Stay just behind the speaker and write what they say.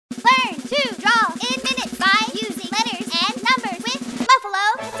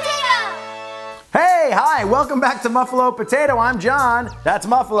Hi, welcome back to Muffalo Potato. I'm John. That's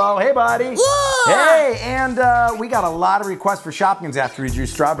Muffalo. Hey, buddy. Yeah. Hey, and we got a lot of requests for Shopkins after we drew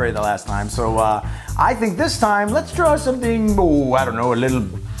strawberry the last time. So I think this time let's draw something, oh, I don't know, a little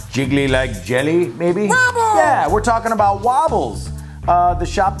jiggly like jelly, maybe? Wobble. Yeah, we're talking about wobbles. The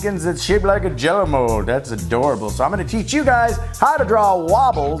Shopkins that's shaped like a jello mold. That's adorable. So I'm going to teach you guys how to draw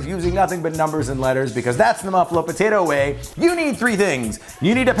wobbles using nothing but numbers and letters because that's the Muffalo Potato way. You need three things.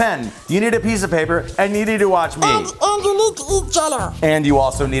 You need a pen, you need a piece of paper, and you need to watch me. And you need to eat jello. And you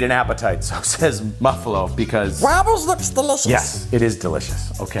also need an appetite, so says Muffalo because... Wobbles looks delicious. Yes, it is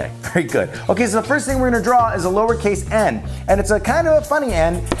delicious. Okay, very good. Okay, so the first thing we're going to draw is a lowercase n. And it's a kind of a funny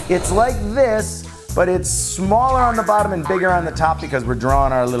n. It's like this, but it's smaller on the bottom and bigger on the top because we're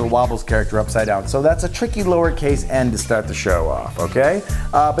drawing our little Wobbles character upside down. So that's a tricky lowercase n to start the show off, okay?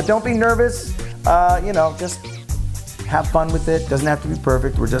 But don't be nervous, you know, just have fun with it. Doesn't have to be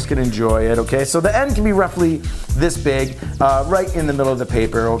perfect, we're just gonna enjoy it, okay? So the n can be roughly this big, right in the middle of the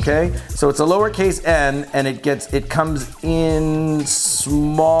paper, okay? So it's a lowercase n and it comes in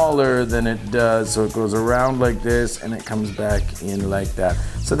smaller than it does. So it goes around like this and it comes back in like that.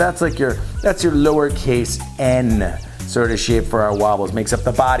 So that's like your lowercase n sort of shape for our wobbles. Makes up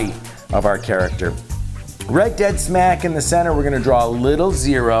the body of our character. Right dead smack in the center, we're gonna draw a little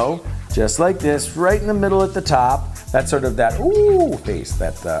zero, just like this, right in the middle at the top. That's sort of that ooh face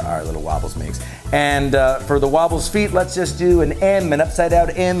that our little wobbles makes. And for the wobbles feet, let's just do an M, an upside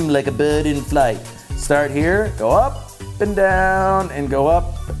down M like a bird in flight. Start here, go up and down, and go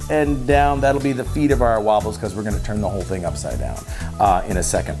up and down. That'll be the feet of our wobbles because we're gonna turn the whole thing upside down in a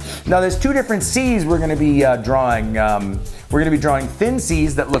second. Now there's two different C's we're gonna be drawing. We're gonna be drawing thin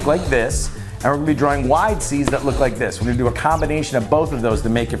C's that look like this, and we're gonna be drawing wide C's that look like this. We're gonna do a combination of both of those to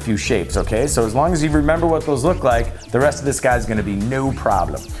make a few shapes, okay? So as long as you remember what those look like, the rest of this guy's gonna be no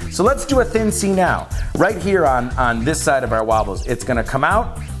problem. So let's do a thin C now. Right here on this side of our wobbles, it's gonna come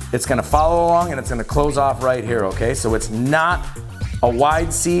out, it's gonna follow along, and it's gonna close off right here, okay? So it's not a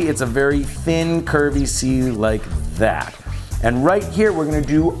wide C, it's a very thin, curvy C like that. And right here, we're gonna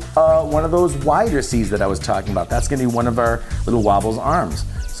do one of those wider C's that I was talking about. That's gonna be one of our little wobbles arms.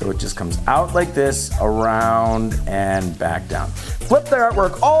 So it just comes out like this, around and back down. Flip the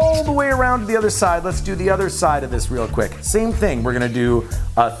artwork all the way around to the other side. Let's do the other side of this real quick. Same thing, we're gonna do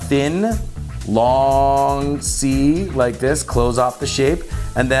a thin, long C like this, close off the shape,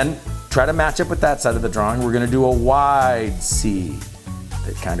 and then try to match up with that side of the drawing. We're gonna do a wide C.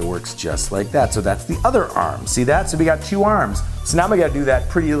 It kind of works just like that. So that's the other arm. See that? So we got two arms. So now we got to do that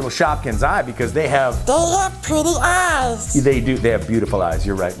pretty little Shopkins eye because they have pretty eyes. They do. They have beautiful eyes.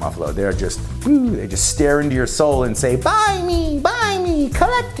 You're right, Muffalo. They're just, woo, they just stare into your soul and say, buy me,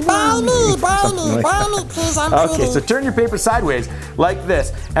 collect me. Buy me, please, I'm pretty. Okay, so turn your paper sideways like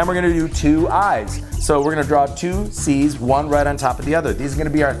this, and we're gonna do two eyes. So we're gonna draw two C's, one right on top of the other. These are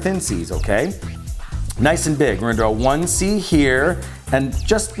gonna be our thin C's, okay? Nice and big. We're gonna draw one C here and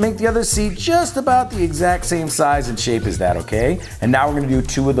just make the other C just about the exact same size and shape as that, okay? And now we're gonna do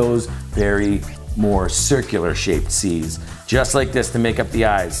two of those very more circular shaped C's, just like this to make up the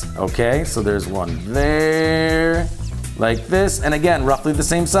eyes, okay? So there's one there, like this, and again, roughly the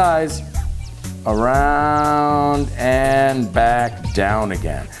same size, around and back down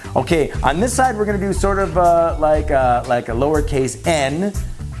again. Okay, on this side, we're gonna do sort of like a lowercase n,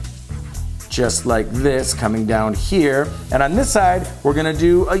 just like this, coming down here. And on this side, we're gonna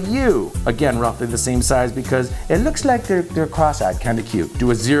do a U. Again, roughly the same size because it looks like they're cross-eyed, kind of cute.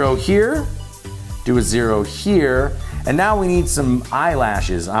 Do a zero here, do a zero here, and now we need some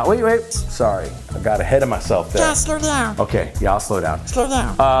eyelashes. Wait, sorry, I got ahead of myself there. Yeah, slow down. Okay, yeah, I'll slow down. Slow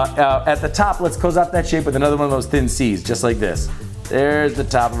down. At the top, let's close off that shape with another one of those thin C's, just like this. There's the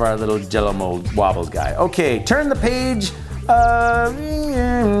top of our little jello mold wobbles guy. Okay, turn the page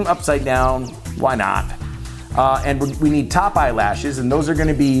upside down, why not? And we need top eyelashes, and those are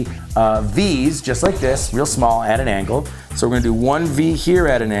gonna be V's, just like this, real small, at an angle. So we're gonna do one V here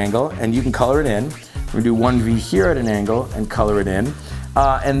at an angle, and you can color it in. We're gonna do one V here at an angle and color it in.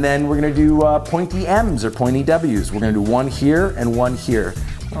 And then we're gonna do pointy M's or pointy W's. We're gonna do one here and one here.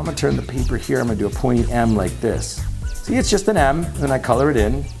 I'm gonna turn the paper here, I'm gonna do a pointy M like this. See, it's just an M, and then I color it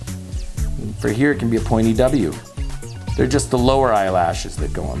in. And for here, it can be a pointy W. They're just the lower eyelashes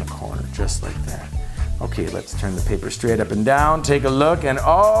that go on the corner, just like that. Okay, let's turn the paper straight up and down, take a look, and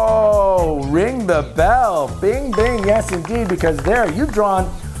oh, ring the bell. Bing, bing, yes indeed, because there, you've drawn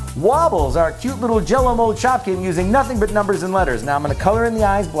Wobbles, our cute little jello mold Shopkin using nothing but numbers and letters. Now I'm gonna color in the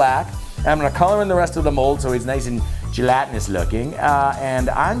eyes black, and I'm gonna color in the rest of the mold so he's nice and gelatinous looking, and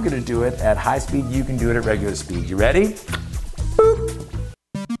I'm gonna do it at high speed, you can do it at regular speed. You ready? Boop.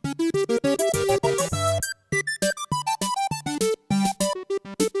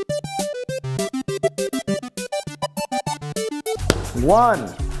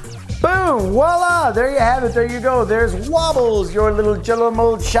 one. Boom, voila, there you have it, there you go. There's Wobbles, your little Jello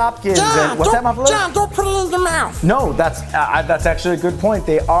mold Shopkins. John, What's that, Muffalo? John, don't put it in your mouth. No, that's actually a good point.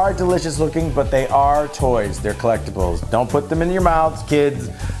 They are delicious looking, but they are toys. They're collectibles. Don't put them in your mouths, kids.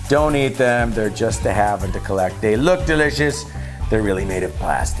 Don't eat them. They're just to have and to collect. They look delicious. They're really made of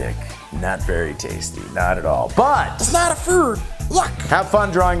plastic. Not very tasty, not at all. But It's not a food. Yuck. have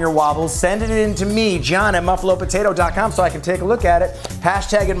fun drawing your Wobbles. Send it in to me, John, at muffalopotato.com, so I can take a look at it.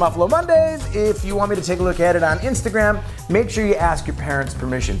 Hashtag it Muffalo Mondays. If you want me to take a look at it on Instagram, make sure you ask your parents'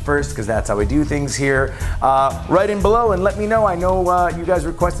 permission first, because that's how we do things here. Write in below and let me know. I know you guys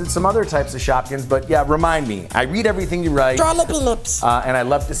requested some other types of Shopkins, but yeah, remind me. I read everything you write. Draw lippy lips. And I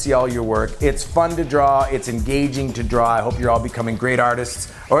love to see all your work. It's fun to draw. It's engaging to draw. I hope you're all becoming great artists,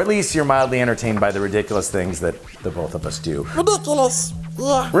 or at least you're mildly entertained by the ridiculous things that the both of us do. Ridiculous.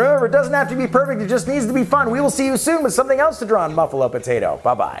 Yeah. Remember, it doesn't have to be perfect. It just needs to be fun. We will see you soon with something else to draw on Muffalo Potato.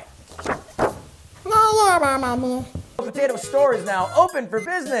 Bye-bye. Mama. Potato store is now open for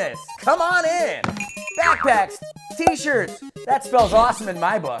business. Come on in. Backpacks, t-shirts. That spells awesome in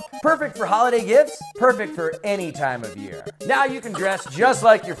my book. Perfect for holiday gifts, perfect for any time of year. Now you can dress just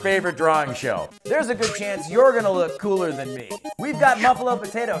like your favorite drawing show. There's a good chance you're gonna look cooler than me. We've got Muffalo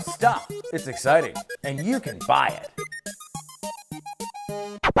Potato stuff. It's exciting, and you can buy it.